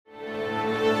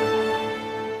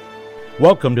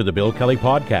Welcome to the Bill Kelly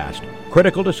Podcast,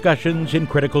 critical discussions in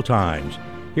critical times.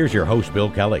 Here's your host,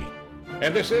 Bill Kelly.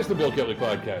 And this is the Bill Kelly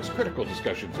Podcast, critical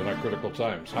discussions in our critical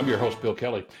times. I'm your host, Bill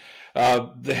Kelly.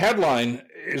 The headline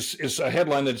is a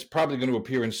headline that's probably going to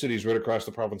appear in cities right across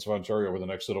the province of Ontario over the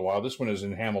next little while. This one is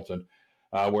in Hamilton,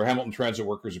 where Hamilton transit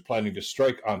workers are planning to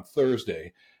strike on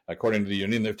Thursday. According to the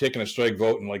union, they've taken a strike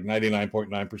vote, and like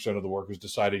 99.9% of the workers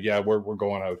decided, we're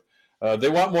going out. They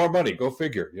want more money. Go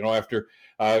figure. You know, after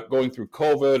going through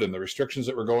COVID and the restrictions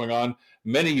that were going on,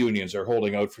 many unions are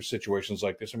holding out for situations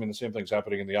like this. I mean, the same thing's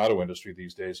happening in the auto industry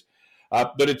these days.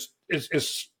 But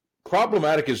it's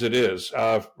problematic as it is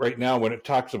right now when it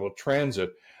talks about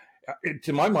transit.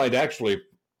 To my mind, actually,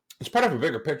 it's part of a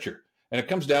bigger picture. And it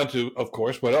comes down to, of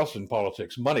course, what else in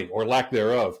politics? Money or lack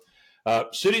thereof.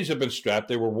 Cities have been strapped.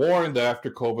 They were warned after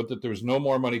COVID that there was no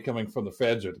more money coming from the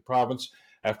feds or the province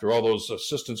after all those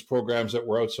assistance programs that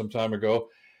were out some time ago.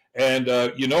 And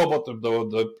you know about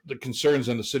the concerns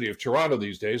in the city of Toronto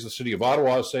these days. The city of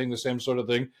Ottawa is saying the same sort of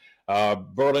thing.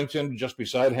 Burlington, just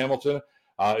beside Hamilton,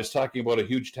 is talking about a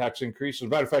huge tax increase. As a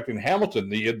matter of fact, in Hamilton,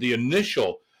 the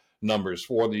initial numbers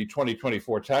for the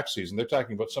 2024 tax season, they're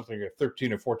talking about something like a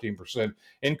 13 or 14%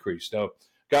 increase. Now,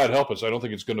 God help us, I don't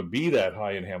think it's going to be that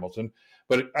high in Hamilton,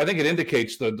 but I think it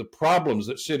indicates the problems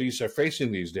that cities are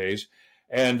facing these days.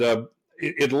 And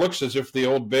it looks as if the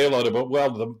old bailout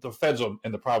about, the feds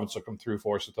and the province will come through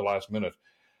for us at the last minute.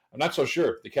 I'm not so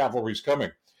sure. The cavalry's coming.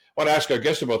 I want to ask our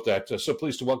guest about that. So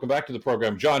pleased to welcome back to the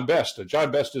program John Best.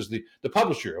 John Best is the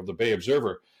publisher of the Bay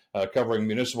Observer, covering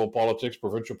municipal politics,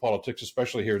 provincial politics,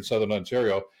 especially here in Southern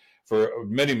Ontario, for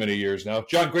many, many years now.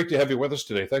 John, great to have you with us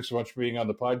today. Thanks so much for being on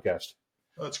the podcast.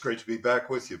 Well, it's great to be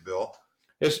back with you, Bill.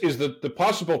 Is the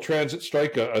possible transit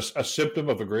strike a symptom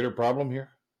of a greater problem here?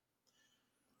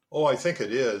 Oh, I think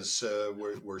it is.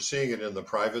 We're seeing it in the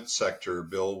private sector,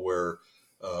 Bill, where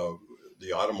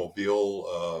the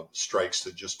automobile strikes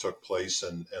that just took place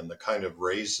and the kind of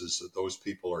raises that those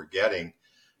people are getting,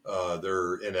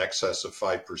 they're in excess of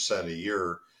 5% a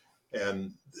year.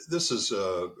 And this is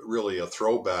really a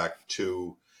throwback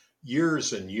to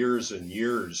years and years and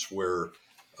years where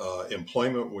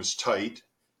employment was tight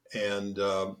and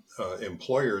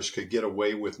employers could get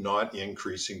away with not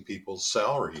increasing people's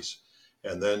salaries.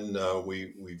 And then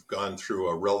we've gone through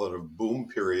a relative boom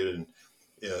period. And,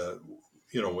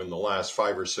 in the last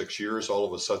 5 or 6 years, all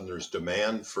of a sudden there's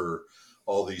demand for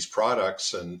all these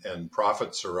products and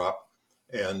profits are up.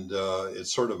 And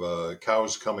it's sort of a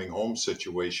cows coming home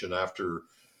situation after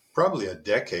probably a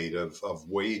decade of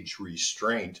wage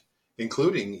restraint,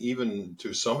 including even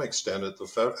to some extent at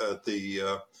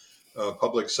the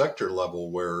public sector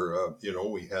level where,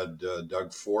 we had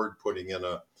Doug Ford putting in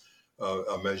a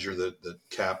measure that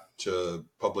capped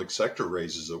public sector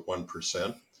raises at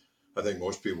 1%. I think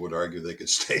most people would argue they could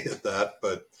stay at that.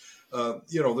 But,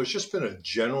 there's just been a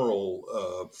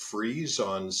general freeze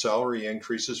on salary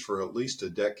increases for at least a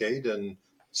decade. And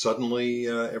suddenly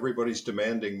everybody's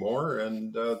demanding more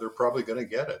and they're probably going to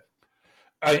get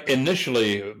it.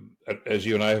 Initially, as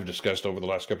you and I have discussed over the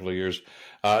last couple of years,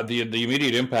 the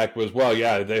immediate impact was,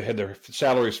 they had their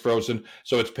salaries frozen,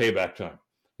 so it's payback time.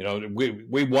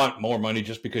 We want more money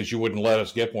just because you wouldn't let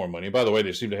us get more money. By the way,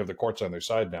 they seem to have the courts on their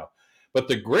side now. But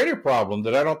the greater problem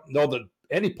that I don't know that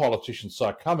any politician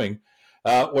saw coming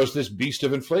was this beast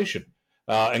of inflation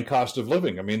and cost of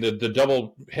living. I mean, the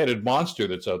double-headed monster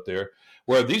that's out there,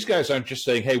 where these guys aren't just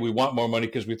saying, hey, we want more money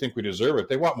because we think we deserve it.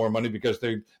 They want more money because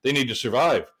they need to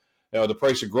survive. The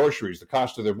price of groceries, the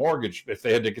cost of their mortgage, if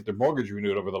they had to get their mortgage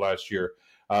renewed over the last year,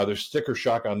 there's sticker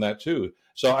shock on that too.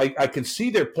 So I can see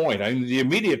their point. I mean, the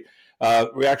immediate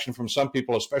reaction from some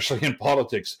people, especially in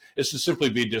politics, is to simply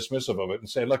be dismissive of it and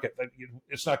say, look,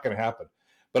 it's not going to happen.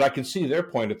 But I can see their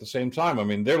point at the same time. I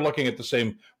mean, they're looking at the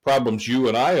same problems you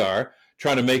and I are,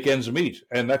 trying to make ends meet.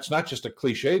 And that's not just a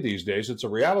cliche these days. It's a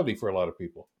reality for a lot of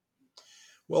people.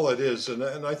 Well, it is. And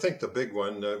I think the big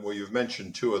one, you've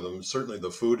mentioned two of them, certainly the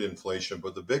food inflation,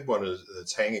 but the big one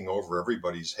that's hanging over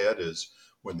everybody's head is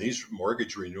when these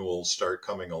mortgage renewals start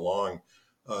coming along,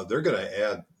 they're going to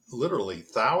add literally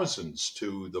thousands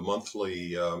to the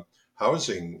monthly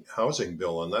housing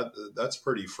bill. And that's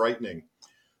pretty frightening.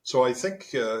 So I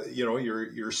think,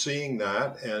 you're seeing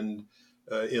that. And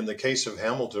in the case of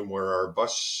Hamilton, where our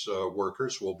bus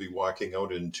workers will be walking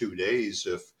out in 2 days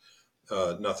if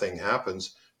nothing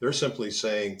happens, they're simply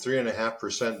saying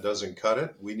 3.5% doesn't cut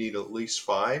it. We need at least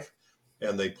 5%.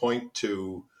 And they point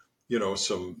to,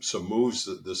 some moves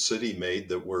that the city made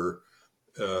that were,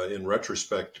 in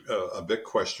retrospect, a bit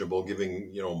questionable,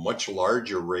 giving, much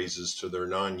larger raises to their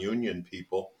non-union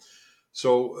people.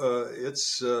 So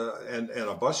it's and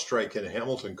a bus strike in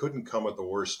Hamilton couldn't come at the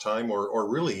worst time, or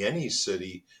really any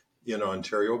city in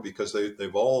Ontario, because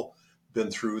they've all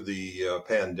been through the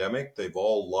pandemic. They've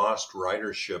all lost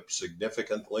ridership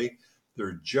significantly.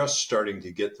 They're just starting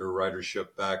to get their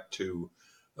ridership back to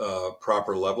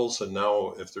proper levels, and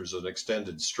now if there's an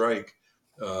extended strike,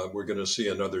 we're going to see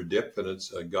another dip, and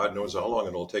it's God knows how long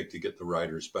it'll take to get the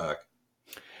riders back.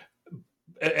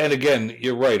 And again,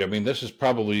 you're right. I mean, this is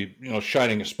probably,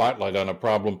 shining a spotlight on a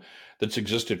problem that's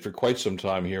existed for quite some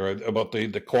time here about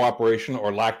the cooperation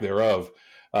or lack thereof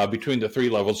between the three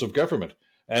levels of government.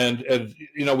 And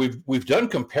we've done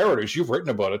comparators. You've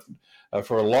written about it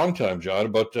for a long time, John,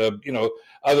 about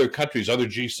other countries, other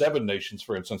G7 nations,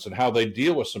 for instance, and how they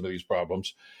deal with some of these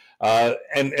problems.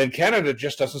 And Canada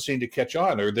just doesn't seem to catch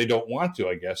on, or they don't want to,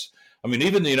 I guess. I mean,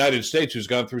 even the United States, who's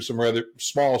gone through some rather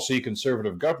small C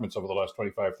conservative governments over the last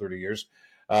 25, 30 years,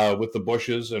 with the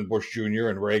Bushes and Bush Jr.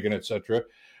 and Reagan, et cetera,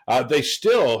 they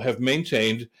still have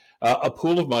maintained a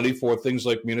pool of money for things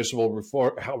like municipal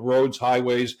reform, roads,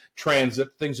 highways,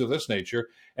 transit, things of this nature.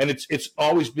 And it's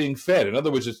always being fed. In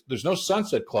other words, there's no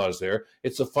sunset clause there.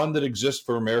 It's a fund that exists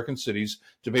for American cities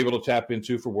to be able to tap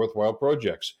into for worthwhile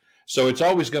projects. So it's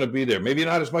always going to be there. Maybe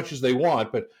not as much as they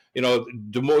want, but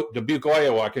Dubuque,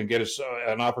 Iowa can get us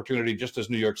an opportunity just as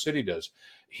New York City does.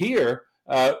 Here,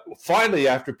 finally,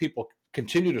 after people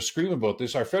continue to scream about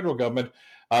this, our federal government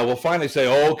will finally say,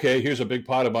 "Oh, okay, here's a big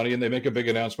pot of money," and they make a big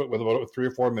announcement with about 3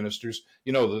 or 4 ministers.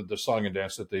 The song and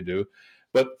dance that they do.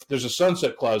 But there's a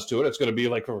sunset clause to it. It's going to be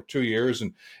like for 2 years,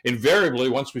 and invariably,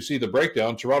 once we see the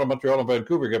breakdown, Toronto, Montreal, and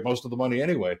Vancouver get most of the money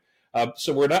anyway.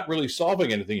 So we're not really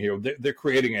solving anything here. They're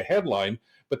creating a headline,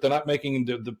 but they're not making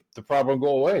the problem go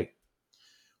away.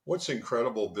 What's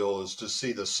incredible, Bill, is to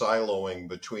see the siloing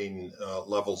between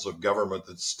levels of government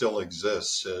that still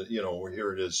exists.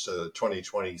 Here it is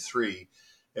 2023,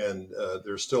 and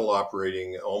they're still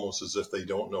operating almost as if they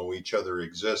don't know each other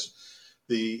exist.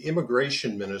 The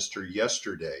immigration minister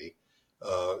yesterday,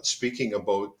 speaking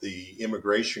about the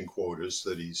immigration quotas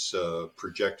that he's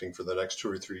projecting for the next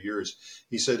 2 or 3 years,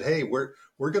 he said, "Hey, we're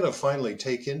going to finally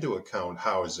take into account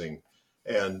housing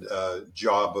and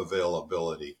job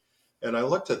availability." And I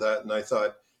looked at that and I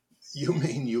thought, you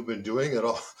mean you've been doing it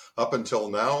all up until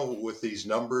now with these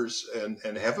numbers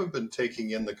and haven't been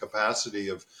taking in the capacity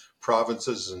of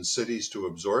provinces and cities to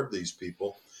absorb these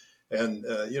people? And,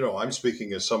 I'm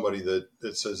speaking as somebody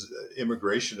that says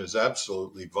immigration is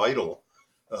absolutely vital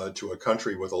to a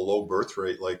country with a low birth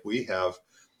rate like we have.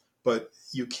 But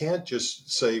you can't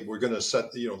just say we're going to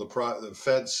set, the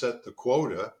Fed set the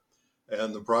quota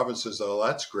and the province says, "Oh,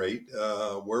 that's great.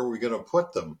 Where are we going to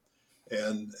put them?"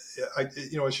 And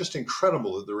it's just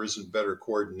incredible that there isn't better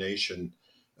coordination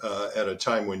at a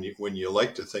time when you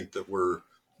like to think that we're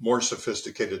more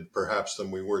sophisticated, perhaps, than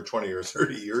we were 20 or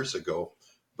 30 years ago.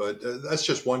 But that's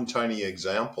just one tiny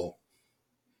example.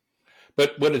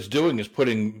 But what it's doing is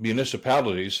putting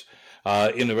municipalities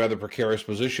in a rather precarious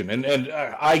position. And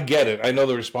I get it. I know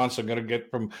the response I'm going to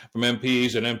get from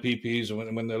MPs and MPPs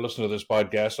when they're listening to this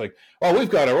podcast, like, "Oh,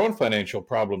 we've got our own financial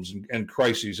problems and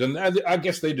crises." And I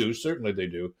guess they do. Certainly they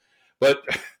do. But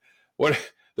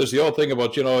there's the old thing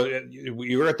about,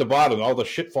 you're at the bottom, all the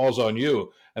shit falls on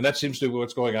you. And that seems to be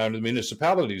what's going on in the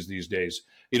municipalities these days.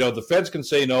 The feds can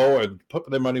say no and put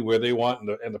their money where they want,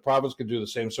 and the province can do the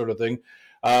same sort of thing.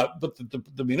 But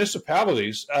the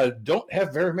municipalities don't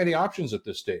have very many options at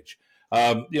this stage.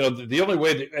 The only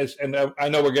way, and I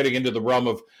know we're getting into the realm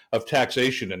of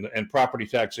taxation, and property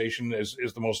taxation is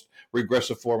the most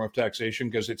regressive form of taxation,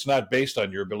 because it's not based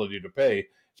on your ability to pay.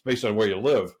 It's based on where you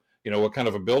live, what kind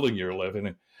of a building you're living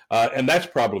in. And that's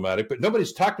problematic. But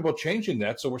nobody's talked about changing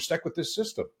that, so we're stuck with this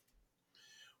system.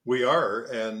 We are.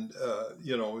 And,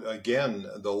 again,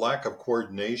 the lack of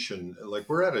coordination, like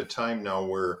we're at a time now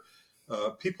where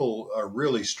people are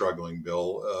really struggling,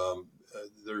 Bill.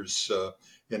 There's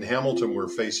in Hamilton, we're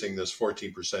facing this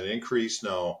 14% increase.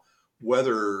 Now,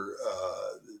 whether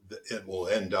it will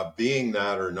end up being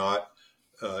that or not,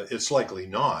 it's likely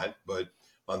not. But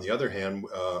on the other hand,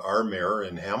 our mayor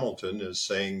in Hamilton is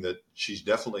saying that she's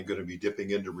definitely going to be dipping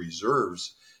into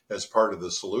reserves as part of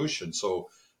the solution. So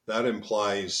that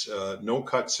implies no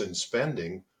cuts in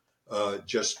spending,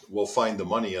 just we'll find the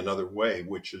money another way,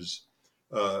 which is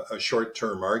a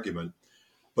short-term argument.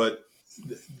 But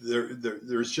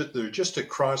they're just at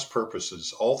cross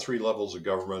purposes. All three levels of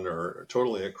government are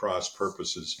totally at cross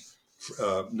purposes.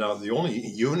 Now, the only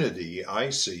unity I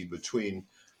see between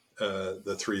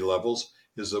the three levels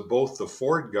is that both the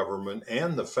Ford government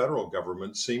and the federal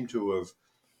government seem to have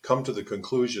come to the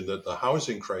conclusion that the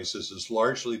housing crisis is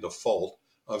largely the fault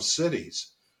of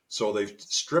cities. So they've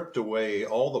stripped away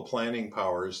all the planning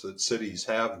powers that cities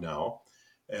have now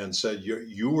and said,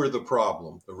 you are the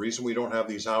problem. The reason we don't have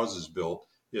these houses built,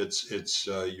 it's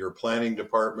your planning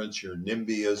departments, your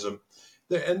NIMBYism.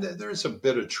 And there's a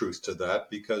bit of truth to that,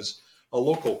 because a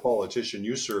local politician,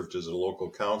 you served as a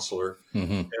local councillor,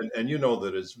 and you know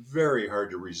that it's very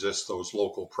hard to resist those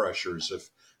local pressures.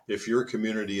 If your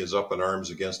community is up in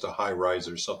arms against a high rise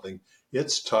or something,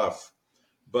 it's tough.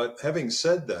 But having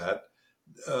said that,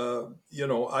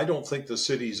 I don't think the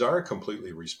cities are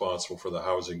completely responsible for the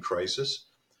housing crisis.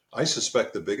 I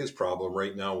suspect the biggest problem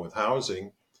right now with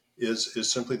housing is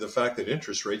simply the fact that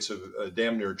interest rates have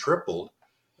damn near tripled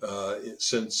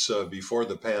since before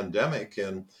the pandemic,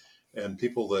 and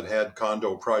people that had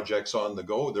condo projects on the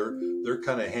go, they're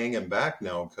kind of hanging back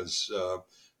now, because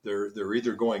they're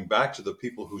either going back to the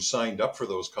people who signed up for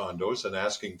those condos and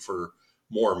asking for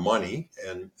more money,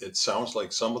 and it sounds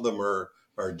like some of them are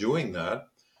doing that.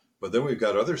 But then we've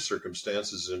got other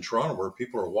circumstances in Toronto where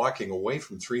people are walking away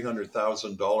from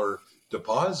 $300,000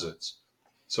 deposits.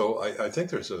 So I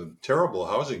think there's a terrible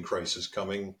housing crisis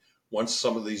coming once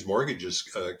some of these mortgages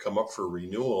come up for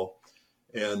renewal.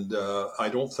 And I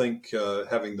don't think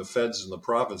having the feds and the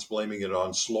province blaming it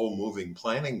on slow-moving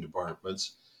planning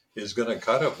departments is going to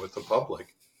cut it with the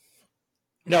public.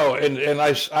 No, and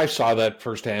I saw that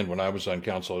firsthand when I was on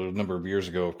council a number of years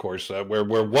ago, of course, where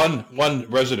one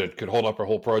resident could hold up a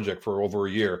whole project for over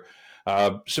a year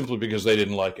simply because they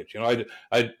didn't like it.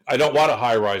 I don't want a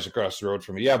high rise across the road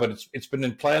from me. Yeah, but it's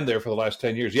been planned there for the last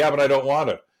 10 years. Yeah, but I don't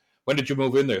want it. When did you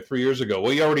move in there? 3 years ago.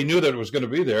 Well, you already knew that it was going to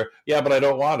be there. Yeah, but I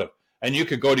don't want it. And you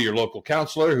could go to your local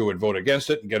councillor who would vote against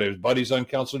it and get his buddies on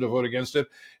council to vote against it.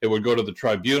 It would go to the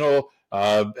tribunal,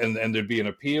 and there'd be an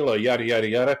appeal, yada, yada,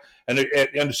 yada.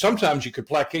 And sometimes you could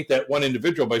placate that one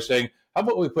individual by saying, how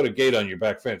about we put a gate on your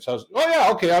back fence? Oh, yeah,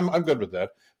 okay, I'm good with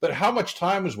that. But how much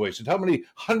time was wasted? How many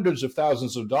hundreds of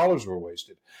thousands of dollars were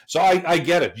wasted? So I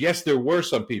get it. Yes, there were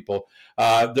some people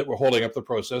that were holding up the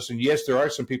process. And yes, there are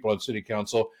some people on city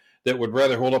council that would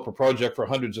rather hold up a project for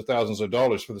hundreds of thousands of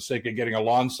dollars for the sake of getting a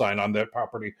lawn sign on their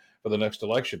property for the next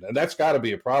election. And that's got to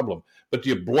be a problem. But do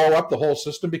you blow up the whole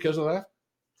system because of that?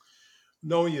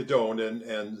 No, you don't.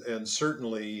 And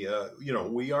certainly,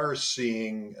 we are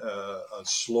seeing a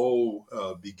slow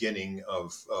beginning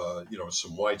of,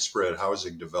 some widespread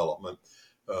housing development.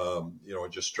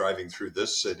 Just driving through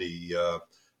this city,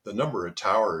 the number of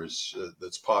towers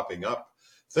that's popping up.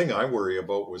 Thing I worry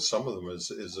about with some of them is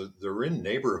that they're in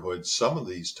neighborhoods. Some of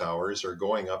these towers are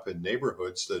going up in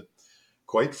neighborhoods that,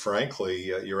 quite frankly,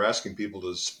 you're asking people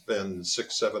to spend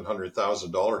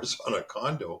 $600,000-$700,000 on a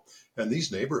condo, and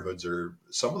these neighborhoods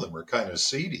some of them are kind of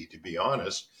seedy, to be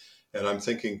honest. And I'm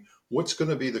thinking, what's going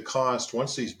to be the cost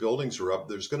once these buildings are up?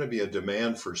 There's going to be a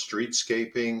demand for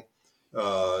streetscaping.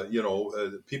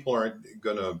 People aren't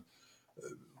going to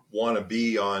want to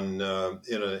be on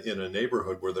in a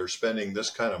neighborhood where they're spending this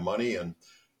kind of money, and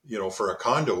for a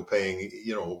condo paying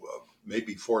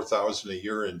maybe $4,000 a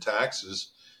year in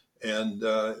taxes, and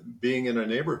being in a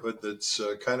neighborhood that's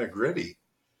kind of gritty.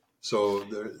 So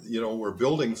we're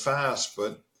building fast,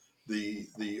 but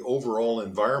the overall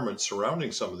environment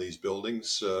surrounding some of these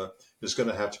buildings is going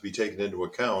to have to be taken into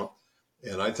account,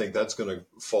 and I think that's going to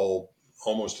fall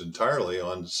almost entirely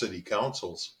on city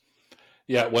councils.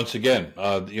 Yeah, once again,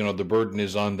 the burden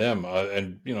is on them.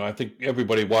 I think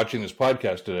everybody watching this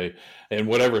podcast today, in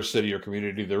whatever city or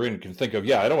community they're in, can think of,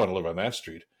 I don't want to live on that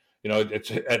street.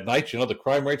 It's at night, the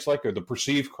crime rates or the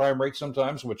perceived crime rate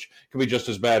sometimes, which can be just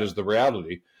as bad as the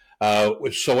reality.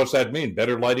 So what's that mean?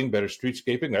 Better lighting, better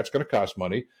streetscaping, that's going to cost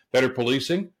money. Better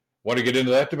policing. Want to get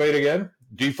into that debate again?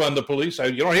 Defund the police.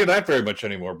 You don't hear that very much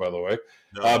anymore, by the way,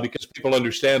 because people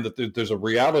understand that there's a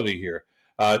reality here.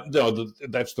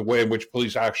 That's the way in which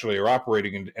police actually are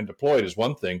operating and deployed is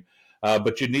one thing,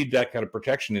 but you need that kind of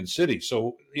protection in cities.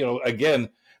 So, again,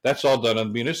 that's all done on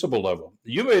the municipal level.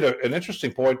 You made an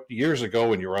interesting point years ago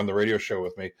when you were on the radio show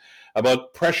with me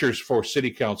about pressures for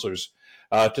city councilors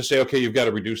to say, okay, you've got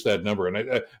to reduce that number.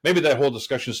 And maybe that whole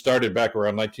discussion started back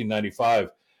around 1995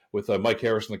 with Mike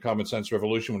Harris and the Common Sense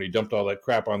Revolution, when he dumped all that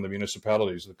crap on the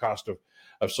municipalities, the cost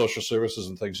of social services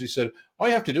and things. He said, all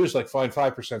you have to do is find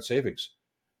 5% savings.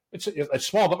 It's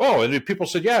small. Oh, and people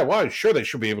said, yeah, well, sure, they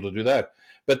should be able to do that.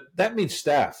 But that means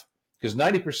staff, because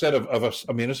 90% of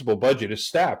a municipal budget is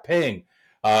staff paying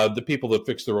the people that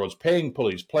fix the roads, paying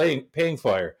police, paying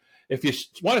fire. If you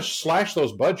want to slash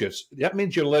those budgets, that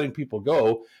means you're letting people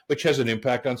go, which has an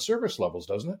impact on service levels,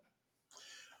 doesn't it?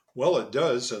 Well, it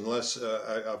does, unless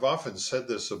I've often said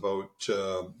this about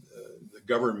the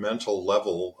governmental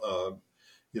level,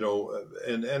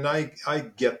 and I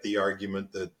get the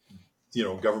argument that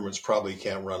governments probably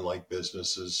can't run like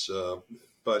businesses,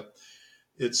 but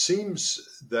it seems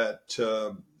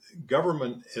that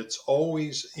government, it's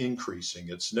always increasing.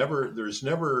 There's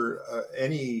never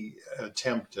any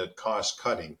attempt at cost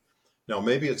cutting. Now,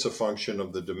 maybe it's a function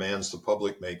of the demands the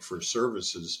public make for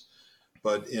services,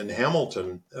 but in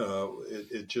Hamilton,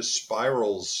 it just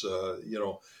spirals.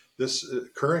 This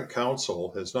current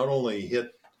council has not only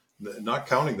hit, not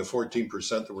counting the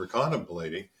 14% that we're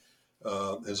contemplating,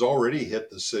 has already hit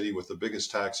the city with the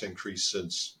biggest tax increase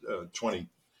since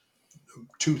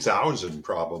 2000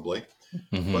 probably,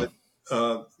 but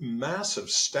massive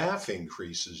staff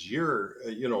increases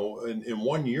in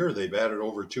 1 year, they've added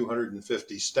over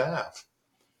 250 staff.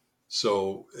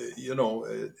 So,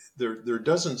 there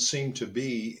doesn't seem to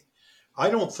be, I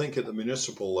don't think at the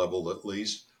municipal level, at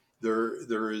least,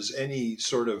 there is any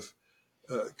sort of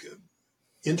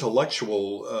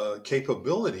intellectual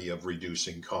capability of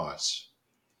reducing costs.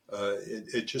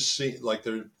 It just seems like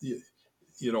they're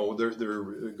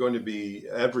going to be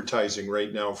advertising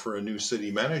right now for a new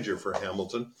city manager for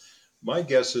Hamilton. My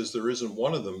guess is there isn't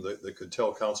one of them that could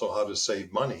tell council how to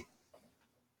save money.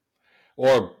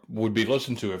 Or would be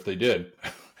listened to if they did.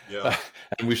 Yeah.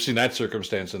 And we've seen that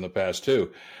circumstance in the past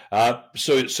too.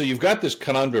 So you've got this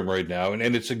conundrum right now, and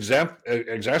it's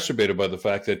exacerbated by the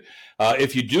fact that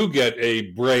if you do get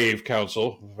a brave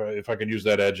council, if I can use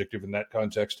that adjective in that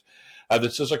context,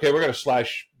 that says, okay, we're going to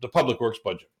slash the public works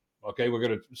budget. Okay, we're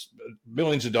going to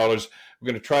millions of dollars. We're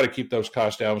going to try to keep those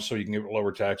costs down so you can get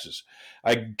lower taxes.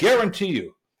 I guarantee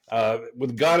you,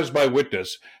 with God as my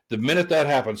witness, the minute that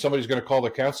happens, somebody's going to call the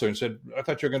councilor and said, I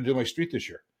thought you were going to do my street this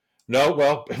year. No,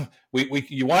 well,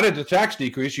 you wanted the tax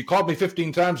decrease. You called me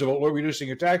 15 times about we're reducing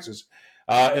your taxes.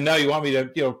 And now you want me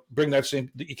to, bring that same,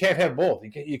 you can't have both.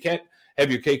 You can't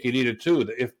have your cake and eat it too.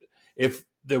 If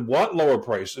they want lower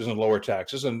prices and lower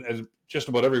taxes, and just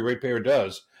about every ratepayer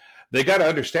does, they got to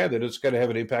understand that it's going to have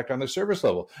an impact on their service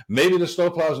level. Maybe the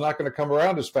snowplow is not going to come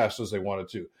around as fast as they wanted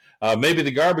to. Maybe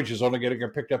the garbage is only getting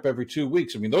picked up every 2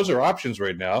 weeks. I mean, those are options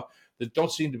right now that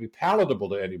don't seem to be palatable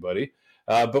to anybody.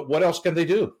 But what else can they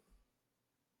do?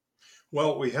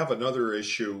 Well, we have another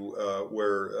issue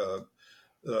where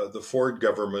the Ford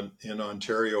government in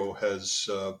Ontario has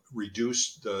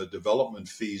reduced the development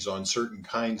fees on certain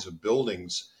kinds of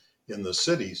buildings in the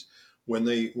cities. When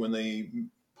they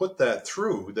put that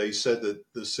through, they said that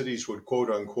the cities would, quote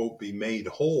unquote, be made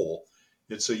whole.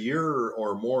 It's a year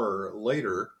or more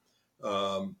later.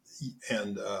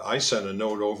 And I sent a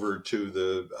note over to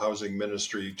the housing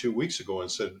ministry 2 weeks ago and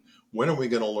said, when are we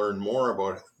going to learn more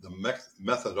about the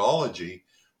methodology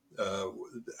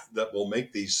that will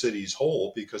make these cities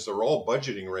whole? Because they're all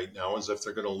budgeting right now as if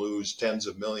they're going to lose tens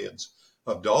of millions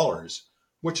of dollars,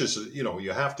 which is,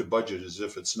 you have to budget as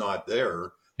if it's not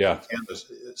there. Yeah.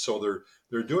 So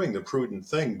they're doing the prudent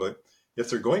thing. But if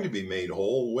they're going to be made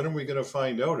whole, when are we going to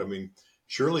find out? I mean,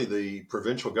 surely the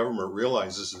provincial government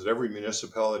realizes that every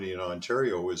municipality in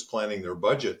Ontario is planning their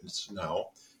budgets now,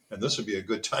 and this would be a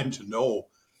good time to know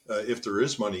if there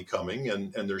is money coming,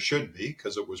 and there should be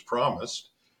because it was promised.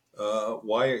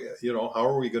 Why, how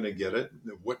are we going to get it?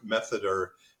 What method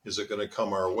is it going to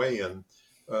come our way? And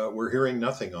we're hearing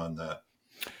nothing on that.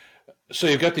 So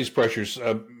you've got these pressures,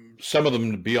 some of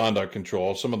them beyond our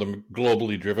control, some of them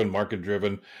globally driven, market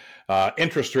driven.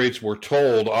 Interest rates, we're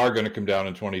told, are going to come down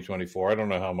in 2024. I don't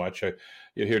know how much.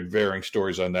 You hear varying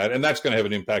stories on that. And that's going to have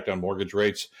an impact on mortgage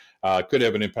rates, could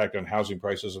have an impact on housing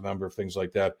prices, a number of things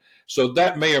like that. So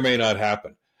that may or may not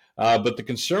happen. But the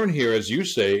concern here, as you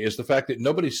say, is the fact that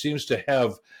nobody seems to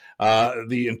have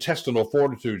the intestinal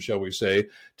fortitude, shall we say,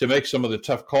 to make some of the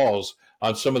tough calls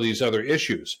on some of these other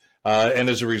issues. And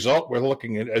as a result, we're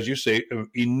looking at, as you say,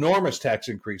 enormous tax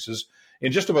increases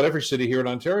in just about every city here in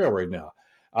Ontario right now.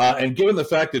 And given the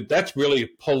fact that that's really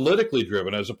politically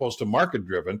driven as opposed to market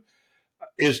driven,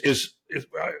 is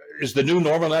the new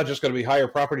normal now just going to be higher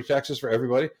property taxes for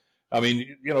everybody? I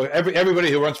mean,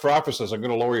 everybody who runs for office says, I'm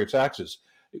going to lower your taxes.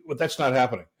 But that's not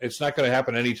happening. It's not going to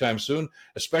happen anytime soon,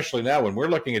 especially now when we're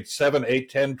looking at 7, 8,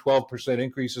 10, 12%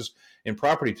 increases in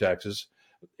property taxes.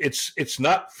 It's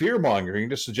not fear-mongering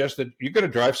to suggest that you're going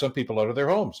to drive some people out of their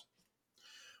homes.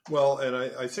 Well, and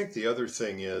I think the other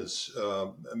thing is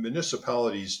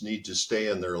municipalities need to stay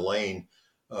in their lane.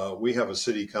 We have a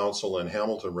city council in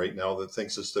Hamilton right now that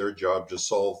thinks it's their job to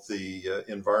solve the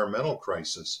environmental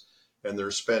crisis. And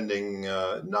they're spending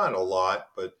not a lot,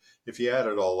 but if you add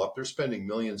it all up, they're spending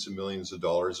millions and millions of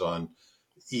dollars on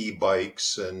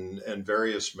e-bikes and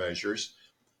various measures.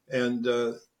 And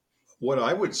what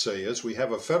I would say is we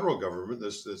have a federal government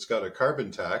that's got a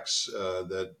carbon tax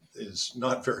that is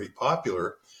not very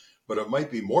popular. but it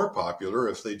might be more popular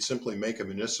if they'd simply make a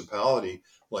municipality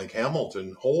like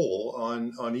Hamilton whole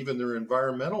on even their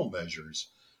environmental measures.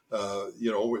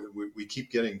 We keep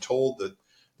getting told that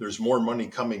there's more money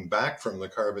coming back from the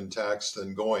carbon tax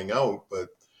than going out, but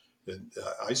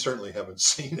I certainly haven't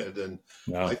seen it. And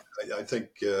no. I think,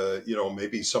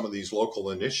 maybe some of these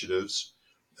local initiatives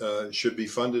should be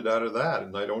funded out of that.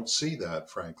 And I don't see that,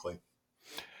 frankly.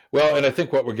 Well, and I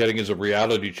think what we're getting is a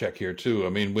reality check here, too. I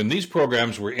mean, when these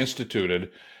programs were instituted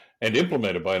and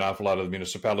implemented by an awful lot of the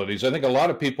municipalities, I think a lot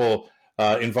of people,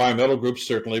 environmental groups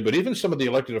certainly, but even some of the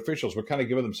elected officials were kind of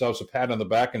giving themselves a pat on the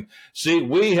back and, see,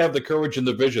 we have the courage and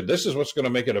the vision. This is what's going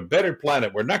to make it a better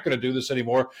planet. We're not going to do this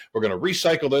anymore. We're going to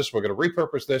recycle this. We're going to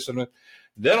repurpose this. And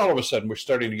then all of a sudden, we're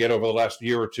starting to get over the last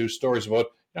year or two stories about,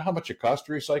 how much it costs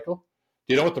to recycle?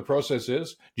 Do you know what the process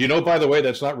is? Do you know, by the way,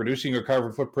 that's not reducing your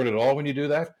carbon footprint at all when you do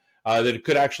that? That it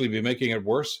could actually be making it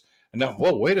worse? And now,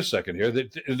 whoa, wait a second here.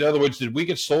 In other words, did we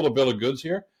get sold a bill of goods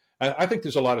here? I think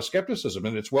there's a lot of skepticism,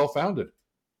 and it's well-founded.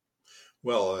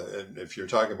 Well, and if you're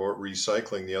talking about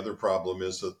recycling, the other problem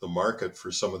is that the market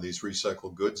for some of these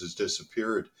recycled goods has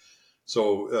disappeared.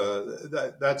 So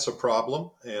that's a problem.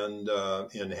 And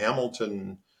in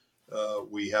Hamilton,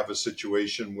 we have a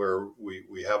situation where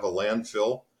we have a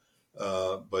landfill,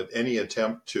 but any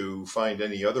attempt to find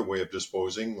any other way of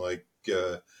disposing, like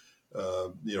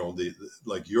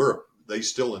like Europe, they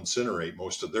still incinerate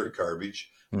most of their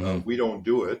garbage. Mm-hmm. We don't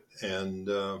do it. And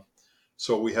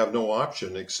so we have no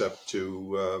option except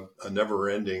to a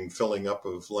never-ending filling up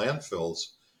of landfills.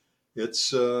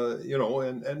 It's,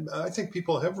 and I think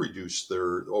people have reduced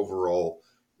their overall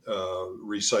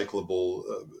recyclable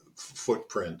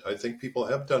footprint. I think people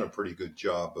have done a pretty good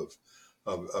job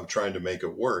of trying to make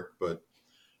it work. But,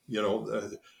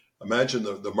 imagine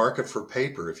the market for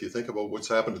paper. If you think about what's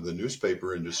happened to the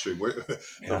newspaper industry, the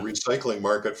recycling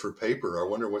market for paper, I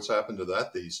wonder what's happened to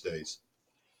that these days.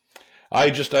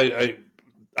 I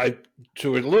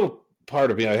to a little part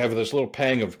of me, I have this little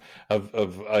pang of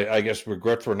I guess,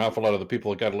 regret for an awful lot of the people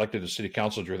that got elected to city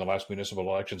council during the last municipal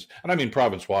elections. And I mean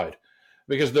province-wide,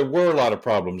 because there were a lot of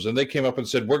problems. And they came up and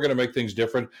said, we're going to make things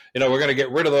different. We're going to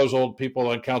get rid of those old people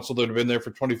on council that have been there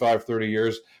for 25, 30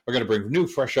 years. We're going to bring new,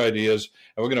 fresh ideas,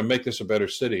 and we're going to make this a better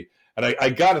city. And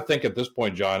I got to think at this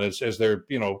point, John, as they're,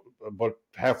 about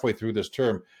halfway through this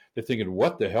term, they're thinking,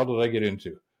 what the hell did I get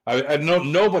into? I know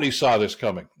nobody saw this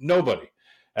coming. Nobody.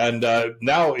 And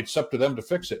now it's up to them to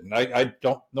fix it. And I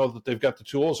don't know that they've got the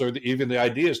tools or even the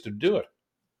ideas to do it.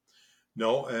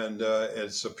 No, and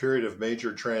it's a period of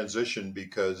major transition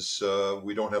because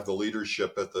we don't have the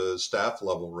leadership at the staff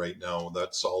level right now.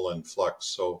 That's all in flux.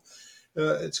 So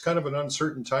it's kind of an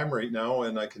uncertain time right now.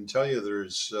 And I can tell you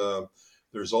there's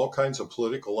all kinds of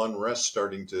political unrest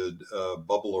starting to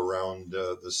bubble around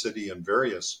the city in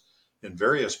various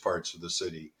parts of the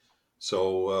city.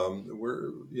 So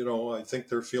I think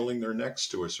they're feeling their necks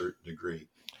to a certain degree.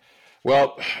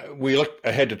 Well, we look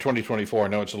ahead to 2024. I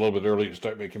know it's a little bit early to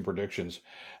start making predictions,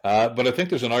 but I think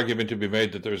there's an argument to be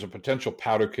made that there's a potential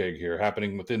powder keg here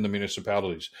happening within the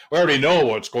municipalities. We already know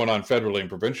what's going on federally and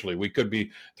provincially. We could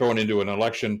be thrown into an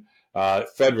election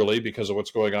federally because of what's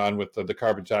going on with the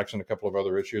carbon tax and a couple of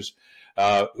other issues.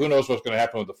 Who knows what's going to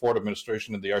happen with the Ford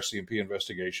administration and the RCMP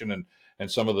investigation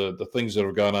and some of the things that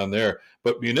have gone on there.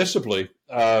 But municipally,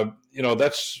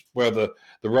 that's where the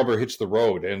rubber hits the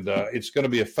road. And it's going to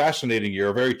be a fascinating year,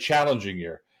 a very challenging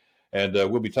year. And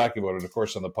we'll be talking about it, of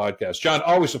course, on the podcast. John,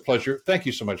 always a pleasure. Thank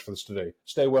you so much for this today.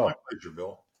 Stay well. My pleasure,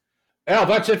 Bill. Al,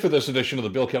 that's it for this edition of the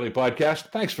Bill Kelly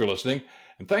Podcast. Thanks for listening.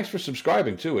 And thanks for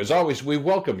subscribing, too. As always, we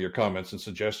welcome your comments and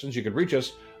suggestions. You can reach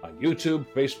us on YouTube,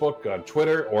 Facebook, on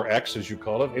Twitter, or X, as you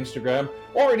call it, Instagram,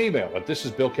 or an email at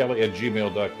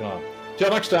thisisbillkelly@gmail.com. Till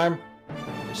next time,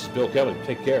 this is Bill Kelly.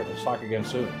 Take care. Let's talk again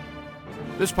soon.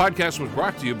 This podcast was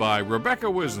brought to you by Rebecca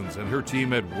Wizens and her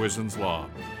team at Wizens Law.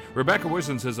 Rebecca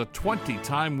Wizens is a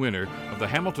 20-time winner of the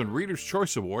Hamilton Reader's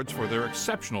Choice Awards for their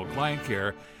exceptional client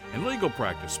care and legal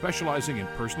practice, specializing in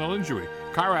personal injury,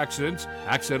 car accidents,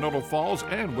 accidental falls,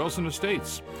 and wills and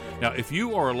estates. Now, if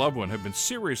you or a loved one have been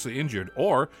seriously injured,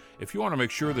 or if you want to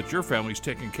make sure that your family is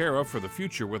taken care of for the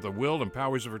future with a will and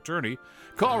powers of attorney,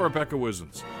 call Rebecca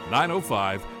Wizens,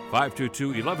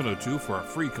 905-522-1102 for a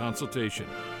free consultation.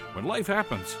 When life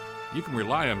happens, you can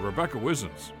rely on Rebecca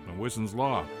Wizens and Wizens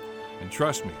Law. And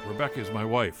trust me, Rebecca is my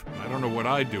wife. I don't know what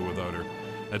I'd do without her.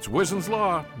 That's Wizens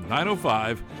Law,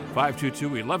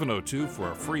 905-522-1102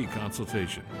 for a free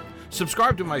consultation.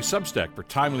 Subscribe to my Substack for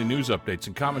timely news updates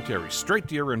and commentaries straight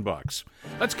to your inbox.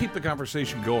 Let's keep the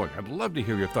conversation going. I'd love to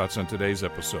hear your thoughts on today's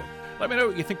episode. Let me know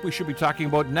what you think we should be talking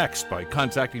about next by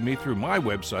contacting me through my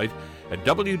website at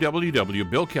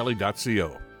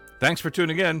www.billkelly.co. Thanks for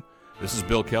tuning in. This is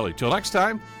Bill Kelly. Till next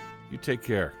time, you take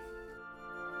care.